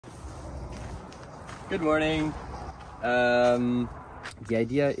Good morning. The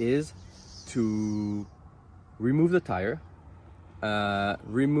idea is to remove the tire,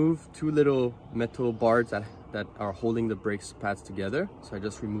 remove two little metal bars that are holding the brakes pads together. So I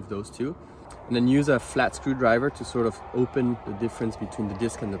just removed those two. And then use a flat screwdriver to sort of open the difference between the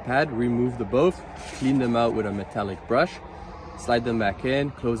disc and the pad, remove the both, clean them out with a metallic brush, slide them back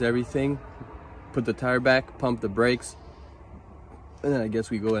in, close everything, put the tire back, pump the brakes, and then I guess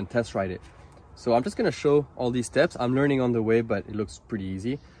we go and test ride it. So I'm just gonna show all these steps. I'm learning on the way, but it looks pretty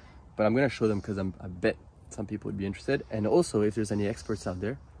easy. But I'm gonna show them because I bet some people would be interested. And also, if there's any experts out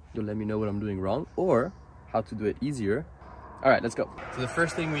there, you'll let me know what I'm doing wrong or how to do it easier. All right, let's go. So the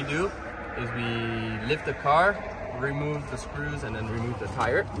first thing we do is we lift the car, remove the screws, and then remove the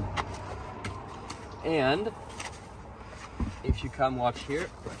tire. And if you come watch here,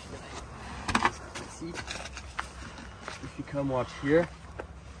 if you come watch here,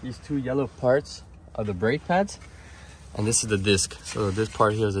 these two yellow parts are the brake pads, and this is the disc. So this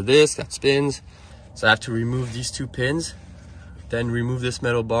part here is the disc that spins. So I have to remove these two pins, then remove this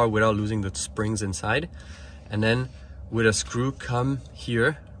metal bar without losing the springs inside, and then with a screw come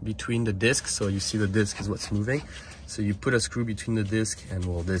here between the discs. So you see the disc is what's moving. So you put a screw between the disc and,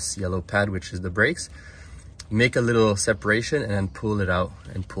 well, this yellow pad, which is the brakes. Make a little separation and then pull it out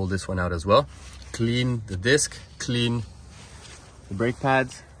and pull this one out as well. Clean the disc, clean the brake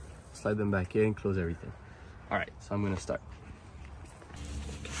pads, slide them back in, close everything. All right, so I'm gonna start.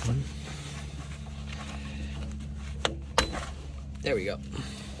 There we go.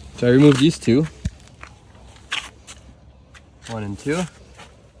 So I removed these two, 1 and 2. All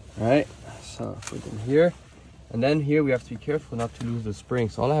right, so put them here. And then here we have to be careful not to lose the spring.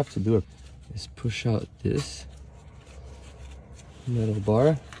 So all I have to do is push out this metal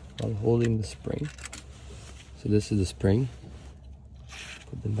bar while holding the spring. So this is the spring.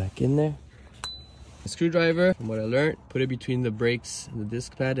 Put them back in there. A screwdriver, from what I learned, put it between the brakes and the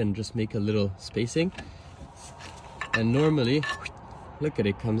disc pad and just make a little spacing. And normally, look at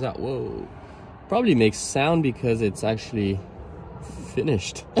it, comes out. Whoa. Probably makes sound because it's actually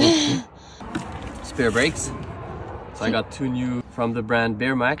finished. Spare brakes. So I got 2 new from the brand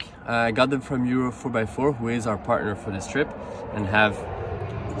Bearmac. I got them from Euro 4x4, who is our partner for this trip, and have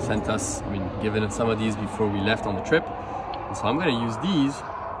sent us, given us some of these before we left on the trip. And so I'm gonna use these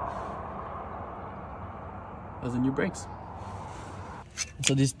as the new brakes.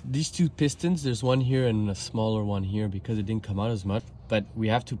 So these two pistons, there's one here and a smaller one here because it didn't come out as much. But we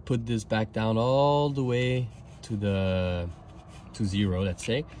have to put this back down all the way to 0, let's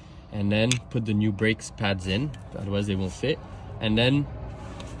say, and then put the new brakes pads in, otherwise they won't fit. And then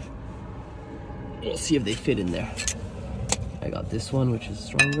we'll see if they fit in there. I got this one, which is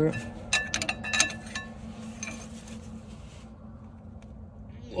stronger.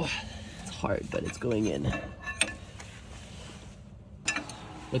 It's hard, but it's going in.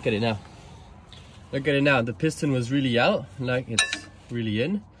 Look at it now. Look at it now. The piston was really out, like it's really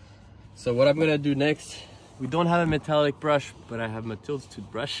in. So what I'm gonna do next, we don't have a metallic brush, but I have Mathilde's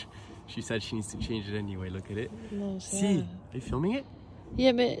toothbrush. She said she needs to change it anyway. Look at it. Non, si, are you filming it?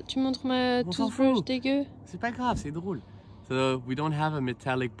 Yeah, mais tu montres ma toothbrush dégueu. C'est pas grave, c'est drôle. So we don't have a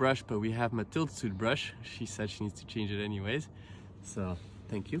metallic brush, but we have Mathilde's toothbrush. She said she needs to change it anyways. So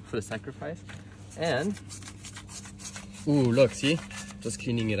thank you for the sacrifice. And, ooh, look, see? Just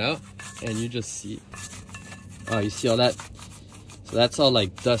cleaning it out, and you just see, oh, you see all that? So that's all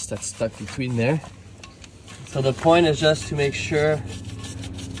like dust that's stuck between there. So the point is just to make sure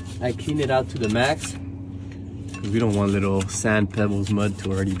I clean it out to the max, because we don't want little sand, pebbles, mud to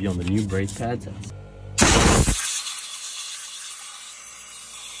already be on the new brake pads.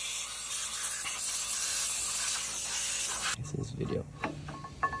 This is video.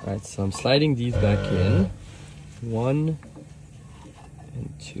 All right, so I'm sliding these back in. 1 and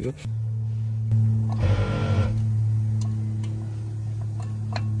 2.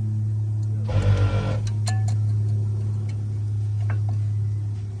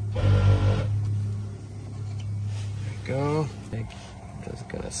 Go. Just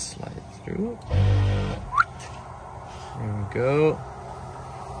gonna slide through. There we go.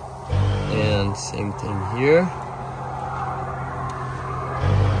 And same thing here.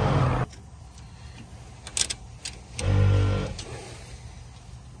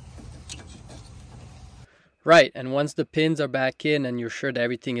 Right, and once the pins are back in and you're sure that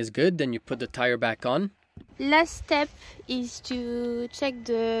everything is good, then you put the tire back on. Last step is to check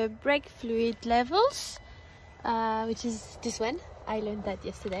the brake fluid levels, which is this one. I learned that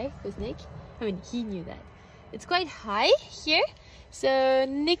yesterday with Nick. He knew that. It's quite high here, so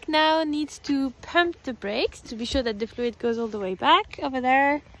Nick now needs to pump the brakes to be sure that the fluid goes all the way back over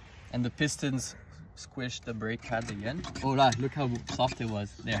there. And the pistons squish the brake pad again. Oh, look how soft it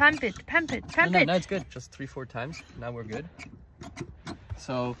was. There. Pump it, pump it, pump it. No, it's good. Just 3-4 times. Now we're good.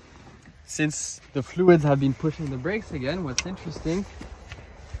 So, since the fluids have been pushing the brakes again, what's interesting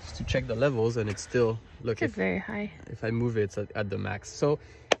is to check the levels, and it's still, look, it's very high. If I move it, it's at the max. So,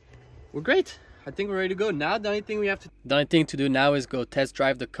 we're great. I think we're ready to go. Now, the only thing to do now is go test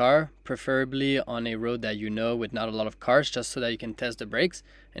drive the car, preferably on a road that you know with not a lot of cars, just so that you can test the brakes.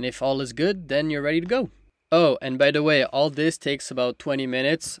 And if all is good, then you're ready to go. Oh, and by the way, all this takes about 20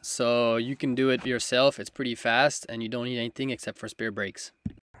 minutes, so you can do it yourself. It's pretty fast, and you don't need anything except for spare brakes.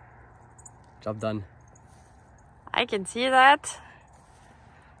 Job done. I can see that.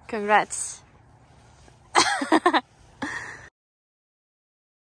 Congrats.